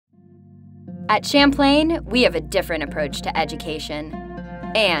At Champlain, we have a different approach to education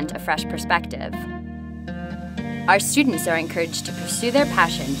and a fresh perspective. Our students are encouraged to pursue their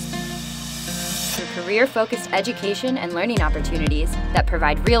passions through career-focused education and learning opportunities that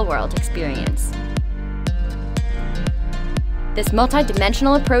provide real-world experience. This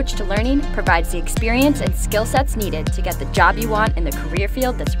multidimensional approach to learning provides the experience and skill sets needed to get the job you want in the career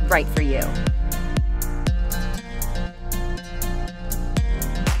field that's right for you.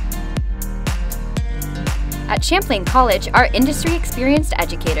 At Champlain College, our industry-experienced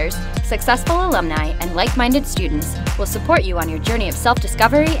educators, successful alumni, and like-minded students will support you on your journey of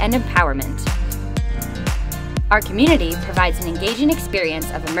self-discovery and empowerment. Our community provides an engaging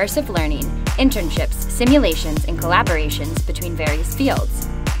experience of immersive learning, internships, simulations, and collaborations between various fields.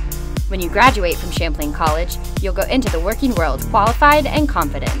 When you graduate from Champlain College, you'll go into the working world qualified and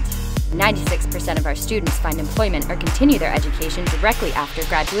confident. 96% of our students find employment or continue their education directly after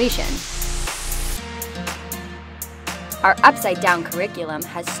graduation. Our upside-down curriculum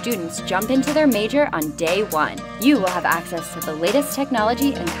has students jump into their major on day one. You will have access to the latest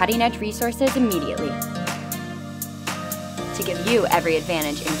technology and cutting-edge resources immediately to give you every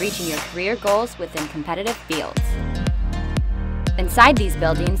advantage in reaching your career goals within competitive fields. Inside these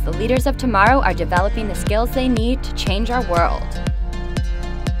buildings, the leaders of tomorrow are developing the skills they need to change our world.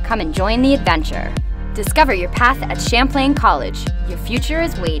 Come and join the adventure. Discover your path at Champlain College. Your future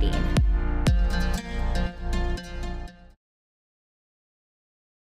is waiting.